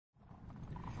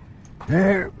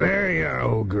There you are,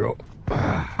 old girl.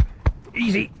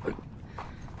 Easy. You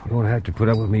won't have to put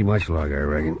up with me much longer, I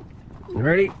reckon.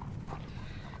 Ready?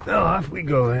 Well, off we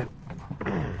go, then.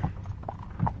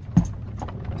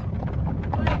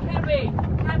 Hey,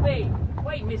 Cabby!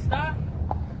 Wait, mister!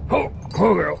 Oh,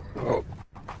 girl. Oh.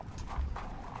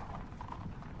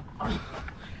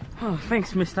 Oh,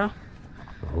 thanks, mister.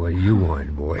 What do you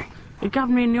want, boy? The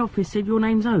governor in the office said your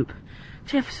name's Hope.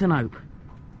 Jefferson Hope.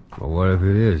 Well, what if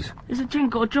it is? There's a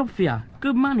gent got a job for you.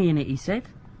 Good money in it, he said.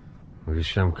 Was it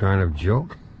some kind of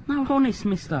joke? No, honest,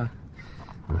 mister.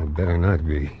 I better not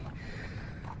be.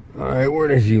 All right, where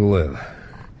does he live?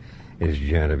 This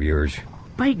gent of yours.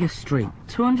 Baker Street,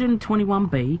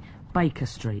 221B, Baker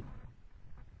Street.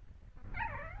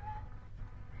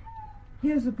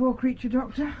 Here's the poor creature,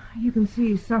 Doctor. You can see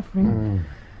he's suffering.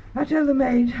 I tell the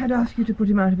maid I'd ask you to put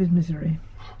him out of his misery.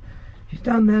 She's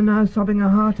down there now, sobbing her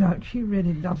heart out. She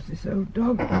really loves this old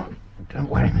dog. Don't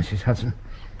worry, Mrs. Hudson.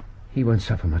 He won't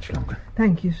suffer much longer.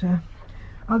 Thank you, sir.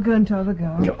 I'll go and tell the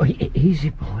girl. Oh, easy,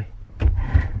 boy.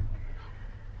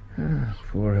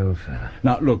 Poor old fellow.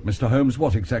 Now, look, Mr. Holmes,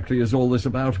 what exactly is all this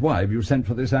about? Why have you sent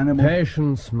for this animal?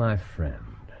 Patience, my friend.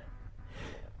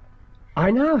 I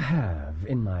now have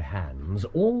in my hands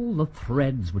all the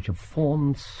threads which have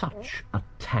formed such a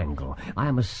tangle. I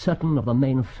am as certain of the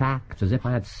main facts as if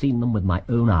I had seen them with my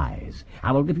own eyes.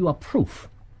 I will give you a proof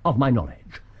of my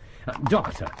knowledge.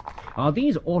 Doctor, are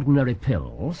these ordinary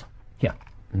pills? Here.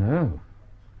 No,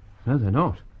 they're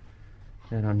not.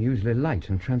 They're unusually light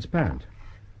and transparent.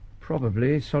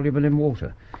 Probably soluble in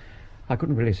water. I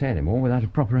couldn't really say any more without a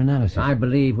proper analysis. I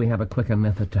believe we have a quicker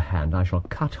method to hand. I shall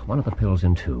cut one of the pills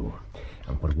in two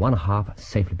and put one half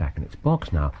safely back in its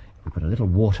box. Now, if we put a little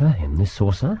water in this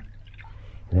saucer,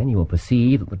 then you will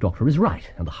perceive that the doctor is right,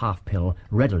 and the half pill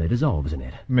readily dissolves in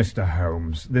it. Mr.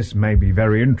 Holmes, this may be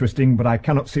very interesting, but I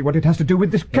cannot see what it has to do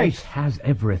with this case. It has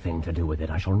everything to do with it.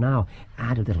 I shall now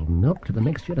add a little milk to the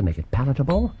mixture to make it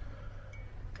palatable.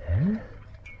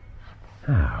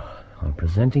 Now, on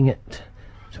presenting it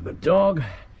to the dog,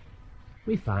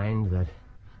 we find that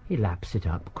he laps it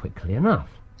up quickly enough.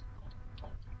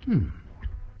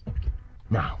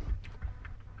 Now,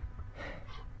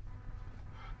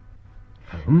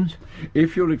 Holmes?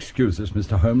 If you'll excuse us,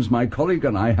 Mr. Holmes, my colleague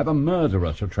and I have a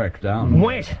murderer to track down.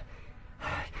 Wait!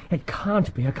 It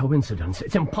can't be a coincidence.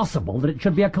 It's impossible that it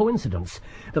should be a coincidence.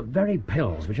 The very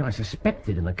pills which I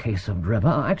suspected in the case of Driver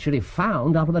are actually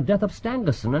found after the death of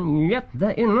Stangerson, and yet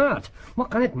they're inert. What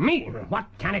can it mean? What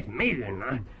can it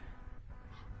mean?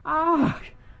 Ah!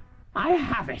 I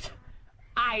have it!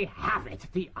 I have it!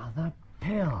 The other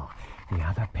pill. The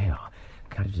other pill.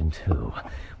 Cut it in two.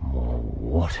 More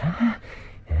water.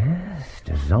 Yes,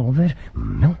 dissolve it.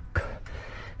 Milk.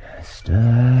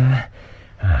 Stir.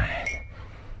 Right.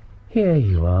 Here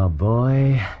you are,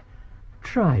 boy.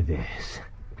 Try this.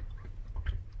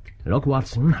 Look,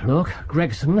 Watson. Look,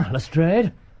 Gregson,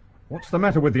 Lestrade. What's the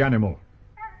matter with the animal?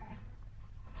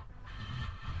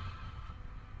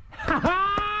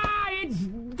 Ha-ha! It's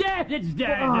dead! It's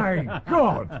dead! My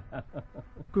God!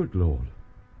 Good Lord.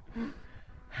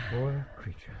 Poor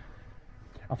creature.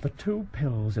 Of the two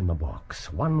pills in the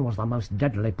box, one was the most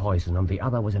deadly poison and the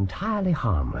other was entirely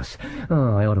harmless.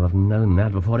 Oh, I ought to have known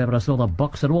that before I ever saw the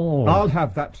box at all. I'll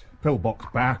have that pill box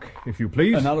back, if you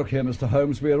please. And now look here, Mr.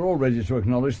 Holmes, we are all ready to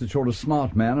acknowledge that you're a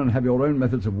smart man and have your own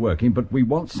methods of working, but we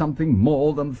want something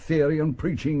more than theory and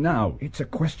preaching now. It's a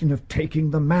question of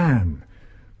taking the man.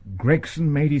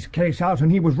 Gregson made his case out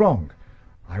and he was wrong.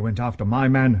 I went after my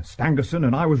man, Stangerson,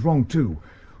 and I was wrong too.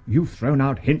 You've thrown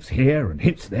out hints here and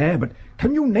hints there, but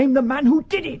can you name the man who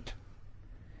did it?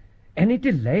 Any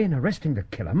delay in arresting the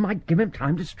killer might give him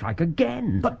time to strike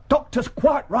again. The doctor's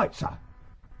quite right, sir.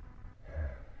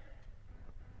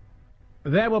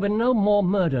 There will be no more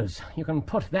murders. You can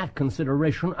put that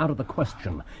consideration out of the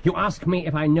question. You ask me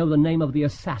if I know the name of the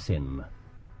assassin.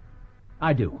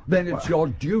 I do. Then it's your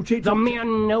duty to... The mere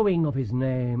knowing of his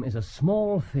name is a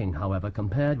small thing, however,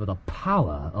 compared with the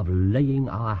power of laying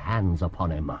our hands upon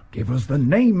him. Give us the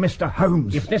name, Mr.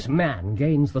 Holmes. If this man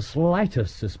gains the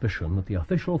slightest suspicion that the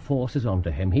official force is onto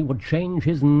him, he would change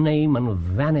his name and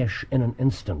vanish in an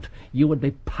instant. You would be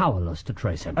powerless to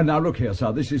trace him. And now look here,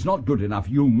 sir, this is not good enough.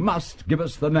 You must give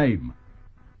us the name.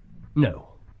 No.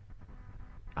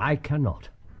 I cannot.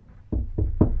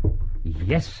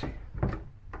 Yes.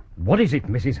 What is it,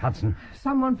 Mrs. Hudson?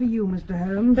 Someone for you, Mr.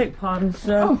 Holmes. Beg pardon,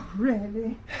 sir. Oh,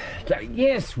 really?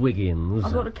 Yes, Wiggins.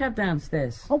 I've got a cab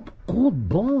downstairs. Oh, good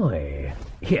boy.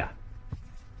 Here.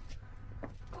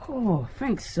 Oh,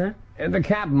 thanks, sir. The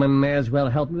cabman may as well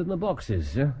help me with the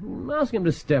boxes. Ask him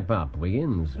to step up,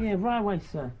 Wiggins. Yeah, right away,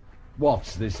 sir.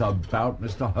 What's this about,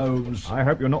 Mr. Holmes? I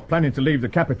hope you're not planning to leave the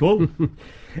capital.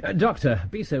 Doctor,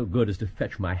 be so good as to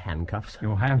fetch my handcuffs.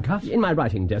 Your handcuffs? In my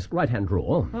writing desk, right-hand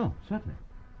drawer. Oh, certainly.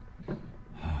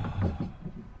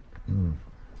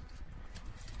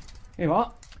 Here you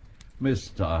are.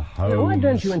 Mr. Holmes. Why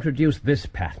don't you introduce this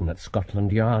pattern at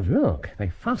Scotland Yard? Look, they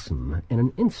fasten in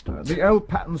an instant. The L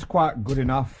pattern's quite good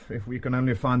enough, if we can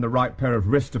only find the right pair of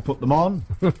wrists to put them on.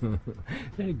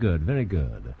 Very good, very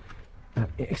good.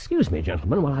 Excuse me,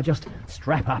 gentlemen, while I just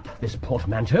strap up this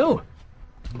portmanteau.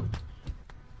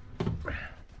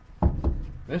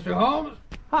 Mr. Holmes?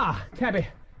 Ah, Tabby,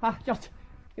 just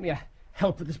give me a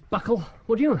help with this buckle,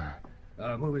 would you?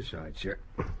 Move aside, sir.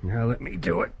 Now let me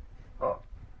do it.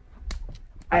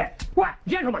 What?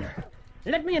 Gentlemen,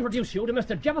 let me introduce you to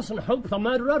Mr. Jefferson Hope, the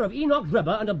murderer of Enoch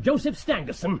Drebber and of Joseph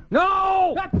Stangerson.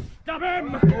 No! Stop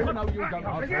him! No, you don't.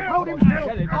 Hold him still!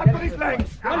 I've got his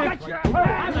legs! I've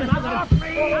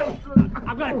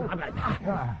got him.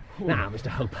 Now, Mr.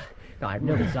 Hope, I've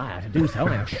no desire to do so.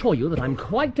 I assure you that I'm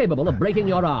quite capable of breaking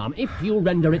your arm if you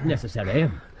render it necessary.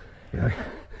 You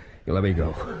let me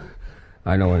go.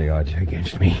 I know any odds are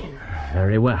against me.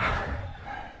 Very well.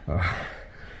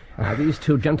 These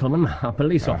two gentlemen are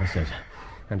police officers,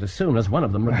 and as soon as one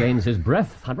of them regains his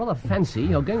breath, I'd rather fancy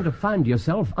you're going to find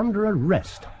yourself under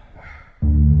arrest.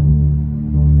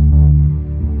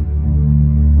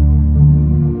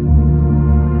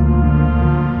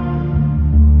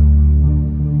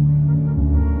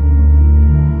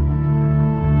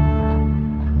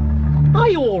 Are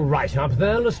you all right up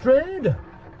there, Lestrade?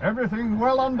 Everything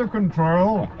well under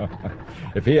control.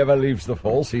 If he ever leaves the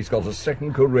force, he's got a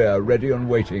second career ready and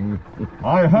waiting.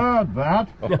 I heard that.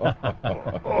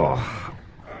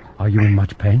 Are you in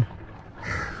much pain?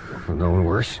 No one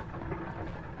worse.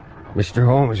 Mr.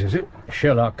 Holmes, is it?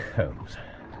 Sherlock Holmes.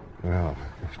 Well,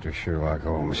 Mr. Sherlock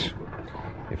Holmes,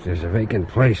 if there's a vacant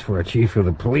place for a chief of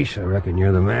the police, I reckon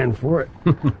you're the man for it.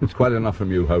 It's quite enough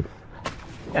from you, Hope.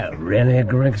 Oh, really,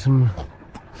 Gregson?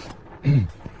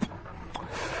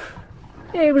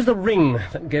 It was the ring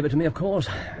that gave it to me, of course.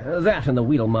 That and the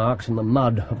wheel marks in the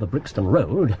mud of the Brixton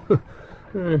Road.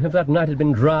 If that night had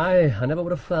been dry, I never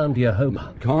would have found you, Hope.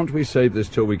 Can't we save this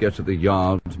till we get to the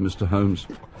yard, Mr. Holmes?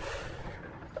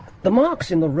 The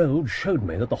marks in the road showed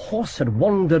me that the horse had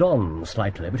wandered on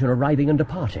slightly between arriving and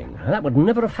departing. That would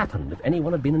never have happened if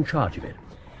anyone had been in charge of it.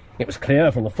 It was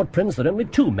clear from the footprints that only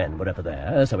two men were ever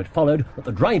there, so it followed that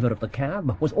the driver of the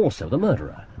cab was also the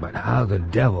murderer. But how the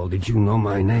devil did you know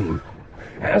my name?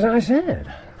 As I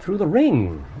said, through the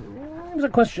ring. It was a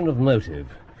question of motive.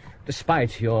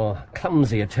 Despite your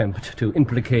clumsy attempt to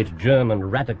implicate German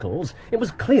radicals, it was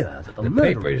clear that the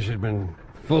murderer... papers had been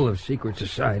full of secret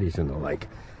societies and the like.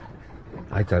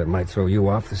 I thought it might throw you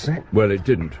off the scent. Well, it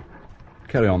didn't.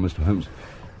 Carry on, Mr. Holmes.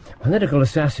 Political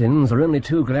assassins are only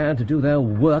too glad to do their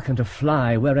work and to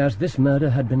fly, whereas this murder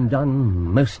had been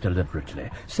done most deliberately.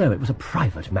 So it was a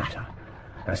private matter.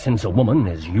 Since a woman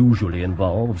is usually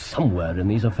involved somewhere in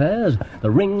these affairs,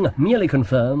 the ring merely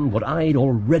confirmed what I'd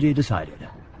already decided.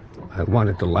 I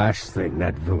wanted the last thing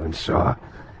that villain saw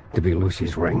to be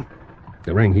Lucy's ring.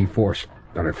 The ring he forced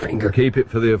on her finger. Keep it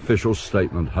for the official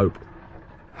statement, Hope.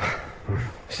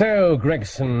 So,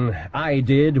 Gregson, I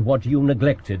did what you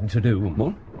neglected to do.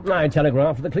 What? I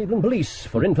telegraphed to the Cleveland police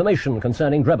for information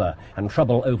concerning Drebber and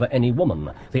trouble over any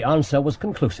woman. The answer was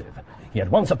conclusive. He had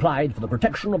once applied for the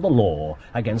protection of the law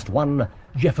against one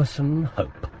Jefferson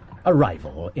Hope, a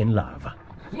rival in love.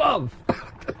 Love!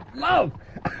 Love!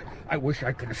 I wish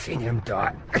I could have seen him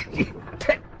die.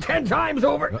 ten times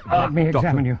over. Let me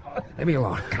examine you. Leave me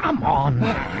alone. Come on,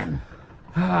 man.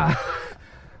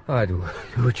 I do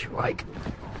what you like.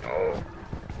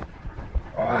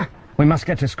 We must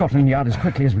get to Scotland Yard as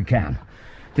quickly as we can.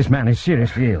 This man is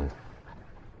seriously ill.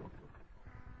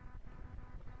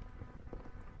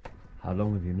 How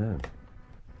long have you known?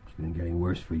 It's been getting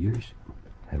worse for years.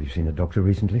 Have you seen a doctor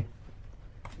recently?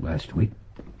 Last week.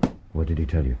 What did he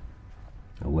tell you?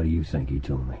 What do you think he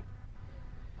told me?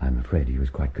 I'm afraid he was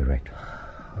quite correct.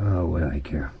 Oh, what do I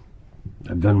care?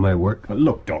 I've done my work.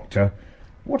 Look, Doctor,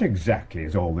 what exactly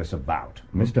is all this about?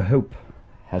 Mr. Hope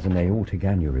has an aortic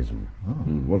aneurysm.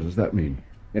 What does that mean?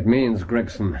 It means,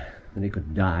 Gregson, that he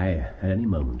could die at any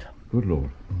moment. Good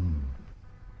Lord.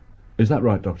 Is that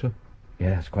right, Doctor?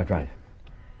 Yes, quite right.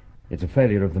 It's a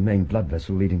failure of the main blood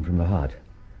vessel leading from the heart.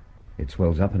 It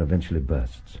swells up and eventually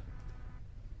bursts.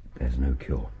 There's no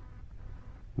cure.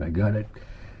 I got it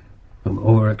from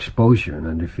overexposure and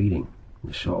underfeeding in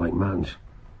the Salt Lake Mountains.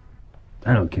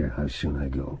 I don't care how soon I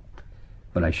go,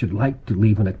 but I should like to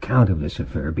leave an account of this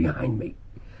affair behind me.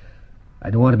 I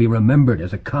don't want to be remembered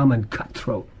as a common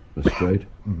cutthroat. Lestrade,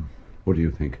 what do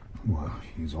you think? Well,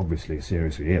 he's obviously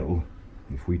seriously ill.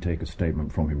 If we take a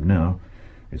statement from him now,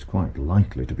 it's quite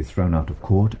likely to be thrown out of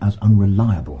court as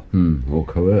unreliable. Or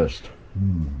coerced.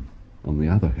 On the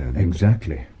other hand...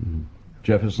 Exactly.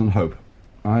 Jefferson Hope.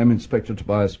 I am Inspector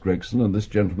Tobias Gregson, and this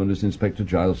gentleman is Inspector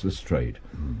Giles Lestrade.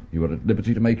 You are at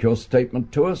liberty to make your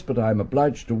statement to us, but I am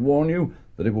obliged to warn you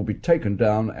that it will be taken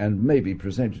down and may be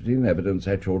presented in evidence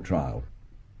at your trial.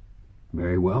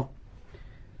 Very well.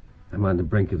 I'm on the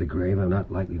brink of the grave. I'm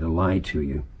not likely to lie to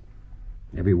you.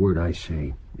 Every word I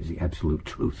say is the absolute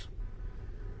truth.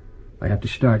 I have to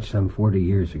start some 40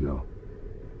 years ago.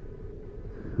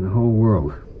 In the whole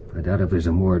world, I doubt if there's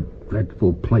a more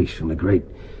dreadful place in the great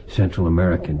Central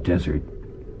American desert.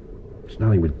 It's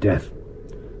nothing but death,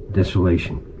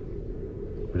 desolation.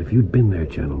 But if you'd been there,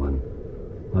 gentlemen,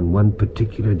 on one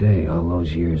particular day all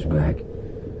those years back,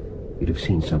 you'd have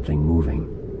seen something moving,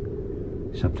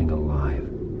 something alive.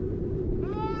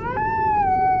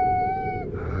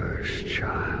 Hush,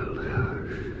 child,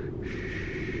 hush.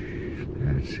 Shh.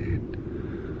 That's it.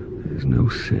 There's no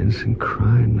sense in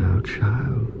crying now,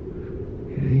 child.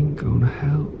 It ain't gonna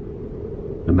help.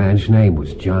 The man's name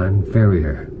was John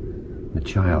Ferrier. The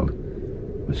child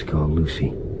was called Lucy.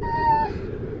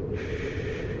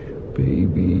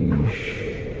 Baby,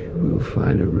 we'll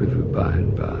find a river by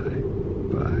and by.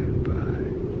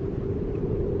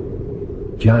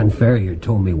 John Ferrier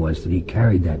told me once that he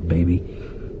carried that baby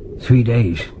 3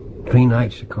 days, 3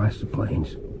 nights across the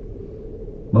plains.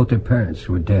 Both their parents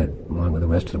were dead, along with the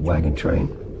rest of the wagon train.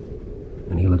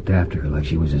 And he looked after her like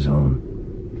she was his own.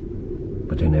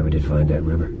 But they never did find that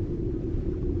river.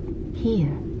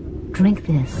 Here, drink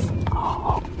this.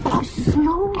 Oh,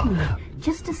 slowly.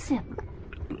 Just a sip.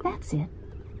 That's it.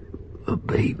 A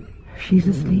baby. She's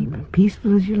asleep,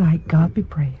 peaceful as you like. God be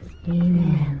praised.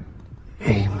 Amen.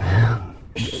 Amen.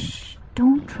 Shh.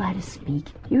 Don't try to speak.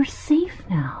 You're safe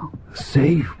now.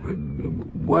 Safe?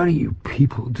 What are you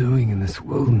people doing in this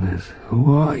wilderness?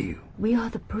 Who are you? We are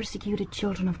the persecuted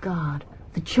children of God,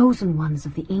 the chosen ones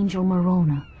of the angel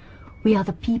Moroni. We are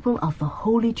the people of the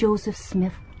holy Joseph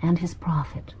Smith and his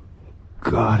prophet.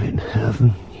 God in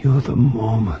heaven, you're the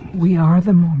Mormons. We are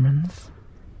the Mormons.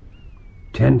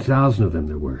 10,000 of them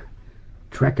there were,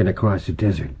 trekking across the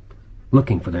desert,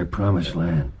 looking for their promised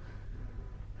land.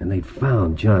 And they'd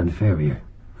found John Ferrier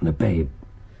and the babe.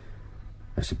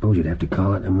 I suppose you'd have to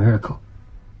call it a miracle.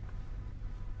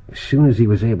 As soon as he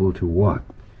was able to walk,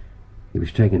 he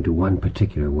was taken to one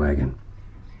particular wagon.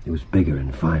 It was bigger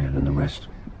and finer than the rest.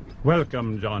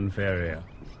 Welcome, John Ferrier.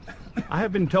 I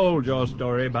have been told your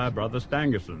story by Brother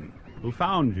Stangerson, who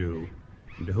found you,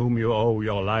 and to whom you owe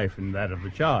your life and that of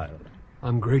the child.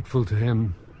 I'm grateful to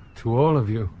him, to all of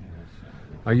you.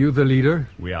 Are you the leader?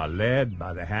 We are led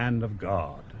by the hand of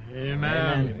God.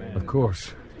 Amen. Of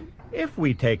course. If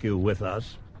we take you with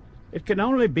us, it can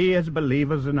only be as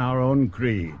believers in our own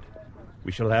creed.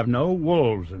 We shall have no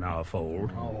wolves in our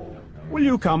fold. Will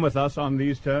you come with us on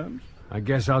these terms? I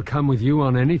guess I'll come with you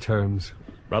on any terms.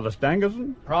 Brother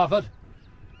Stangerson? Prophet?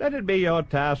 Let it be your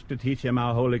task to teach him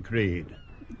our holy creed.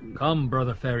 Come,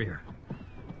 Brother Ferrier.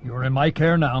 You're in my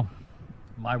care now.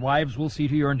 My wives will see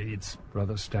to your needs.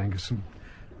 Brother Stangerson.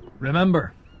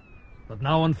 Remember that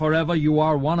now and forever you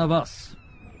are one of us.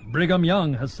 Brigham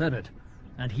Young has said it,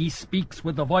 and he speaks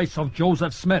with the voice of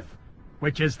Joseph Smith,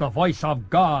 which is the voice of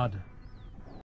God.